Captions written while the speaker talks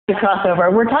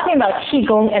crossover. We're talking about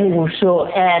Qigong and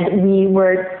Wushu, and we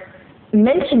were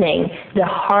mentioning the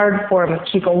hard form of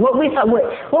Qigong. What we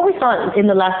saw in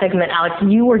the last segment, Alex,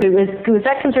 was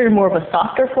that considered more of a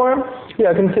softer form?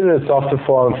 Yeah, considered a softer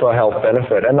form for health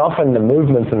benefit. And often the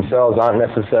movements themselves aren't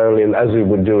necessarily as we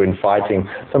would do in fighting.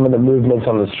 Some of the movements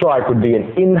on the strike would be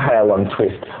an inhale on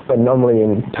twist, but normally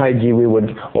in Taiji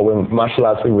or in martial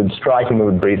arts we would strike and we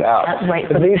would breathe out. That's right.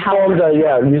 But these forms are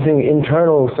using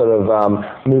internal sort of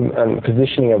movement and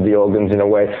positioning of the organs in a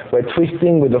way. We're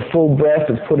twisting with a full breath.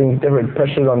 It's putting different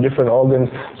pressures on different organs,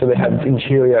 so they have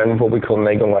interior and what we call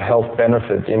Neigong or health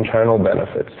benefits, internal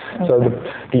benefits. Okay. So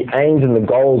the aims and the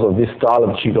goals of this style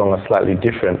of Qigong are slightly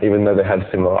different, even though they have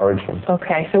similar origins.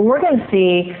 Okay, so we're going to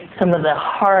see some of the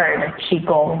hard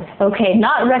Qigong. Okay,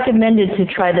 not recommended to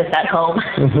try this at home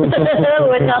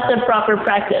without the proper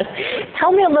practice.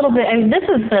 Tell me a little bit. I mean, this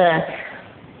is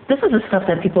the stuff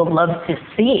that people love to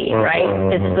see, right?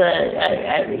 It's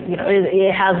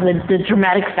it has the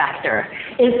dramatic factor.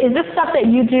 Is this stuff that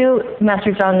you do,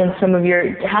 Master Zhang,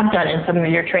 have done in some of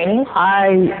your trainings?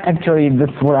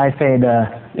 That's what I say, the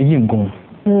Yin Gong.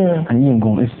 And Yin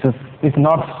Gong, it's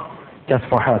not just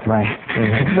for health, right?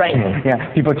 Right.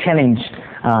 Yeah, people challenge.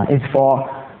 It's for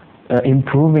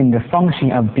improving the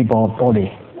function of people's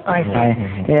body. I see.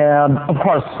 Right? Yeah, of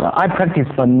course, I practice,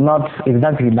 but not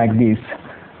exactly like this.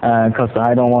 Because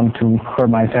I don't want to hurt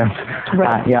myself.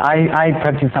 Right. I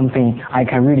practice something I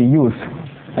can really use.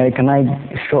 Can I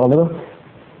show a little?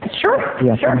 Sure.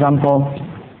 Yeah. Sure. For example,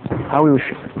 I will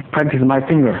practice my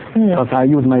finger because I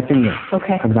use my finger.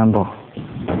 Okay. For example.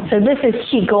 So this is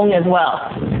Qigong as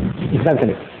well.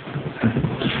 Exactly.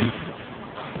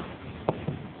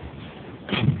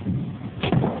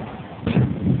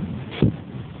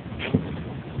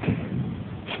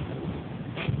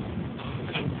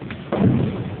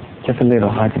 Just a little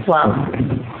hard. Wow.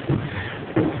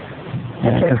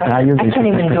 Yeah, I can't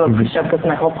even do a push-up with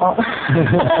my whole palm.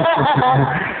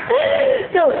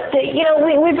 So,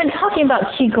 we've been talking about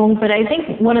Qigong, but I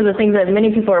think one of the things that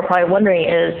many people are probably wondering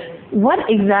is, what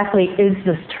exactly is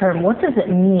this term? What does it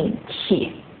mean,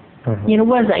 Qi?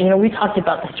 What is that? We talked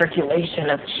about the circulation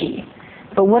of Qi,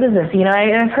 but what is this?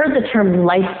 I've heard the term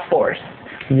life force.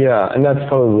 Yeah, and that's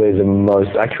probably the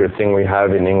most accurate thing we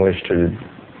have in English to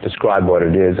describe what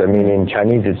it is. I mean, in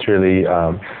Chinese, it's really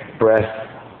breath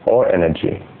or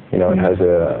energy. It has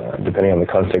depending on the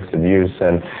context of use,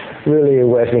 and really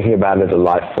we're thinking about it as a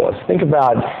life force. Think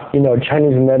about,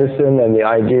 Chinese medicine and the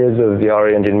ideas of the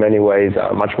Orient in many ways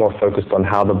are much more focused on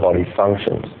how the body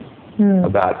functions,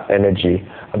 about energy,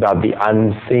 about the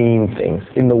unseen things.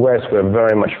 In the West, we're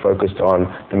very much focused on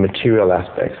the material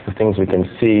aspects, the things we can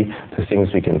see, the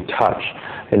things we can touch.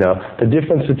 The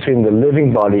difference between the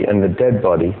living body and the dead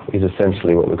body is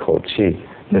essentially what we call qi.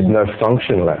 There's no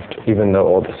function left. Even though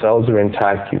all the cells are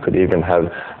intact, you could even have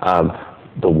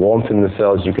the warmth in the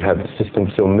cells, you could have the system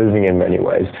still moving in many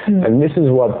ways. And this is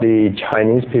what the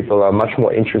Chinese people are much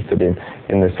more interested in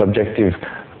the subjective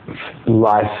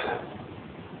life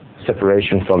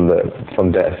separation from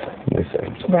death, in this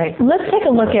sense. Right. Let's take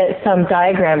a look at some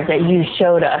diagrams that you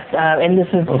showed us, and this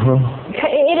is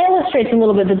it illustrates a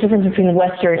little bit the difference between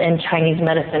Western and Chinese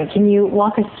medicine. Can you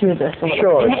walk us through this a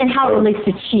little bit, and how it relates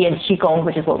to Qi and Qigong,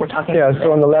 which is what we're talking about? Yeah.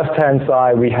 So on the left-hand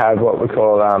side we have what we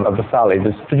call a Vasali.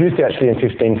 This was produced actually in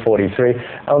 1543.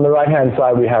 On the right-hand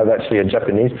side we have actually a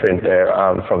Japanese print there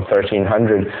from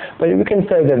 1300. But we can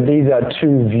say that these are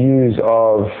two views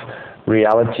of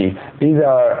reality. These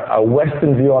are a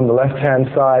Western view on the left-hand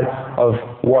side of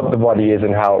what the body is and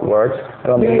how it works,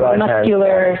 and on the right-hand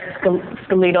muscular,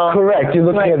 skeletal. Correct. You're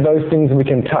looking at those things we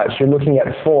can touch. You're looking at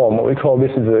form. What we call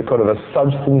this is a kind of a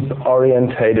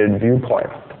substance-orientated viewpoint.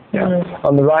 Yeah.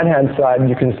 On the right-hand side,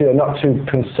 you can see they're not too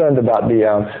concerned about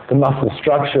the muscle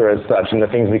structure as such and the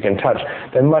things we can touch.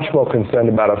 They're much more concerned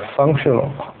about a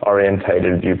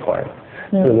functional-orientated viewpoint.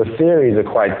 So the theories are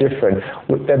quite different.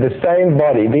 They're the same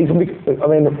body. 2,000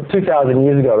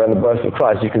 years ago, around the birth of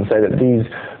Christ, you can say that these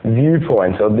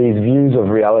viewpoints or these views of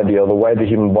reality or the way the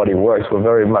human body works were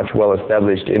very much well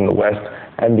established in the West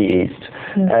and the East.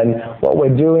 And what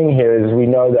we're doing here is we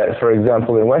know that, for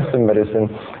example, in Western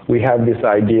medicine, we have this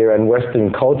idea, and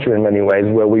Western culture in many ways,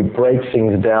 where we break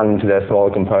things down into their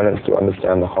smaller components to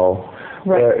understand the whole.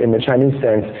 Right. Where in the Chinese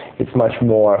sense, it's much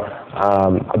more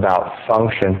about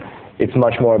function. It's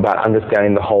much more about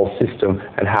understanding the whole system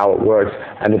and how it works,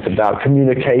 and it's about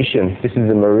communication. This is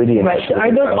the meridian. Right. So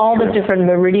are those all the different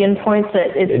meridian points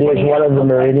that it's It is one of the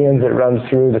meridians that runs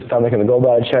through the stomach and the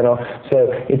gallbladder channel.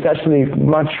 So it's actually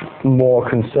much more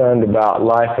concerned about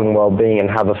life and well-being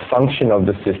and how the function of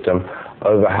the system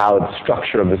over how the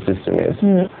structure of the system is.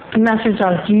 Master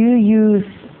Zhang, do you use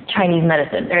Chinese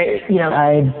medicine, or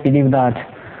I believe that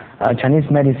Chinese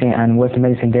medicine and Western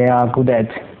medicine, they are good at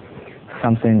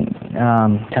something.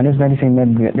 Chinese medicine,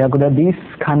 they are good at this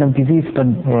kind of disease, but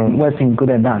Western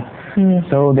good at that.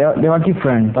 So they are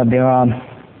different, but they are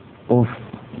both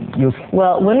useful.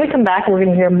 Well, when we come back, we're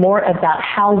going to hear more about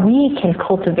how we can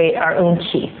cultivate our own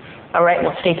qi. All right,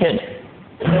 well, stay tuned.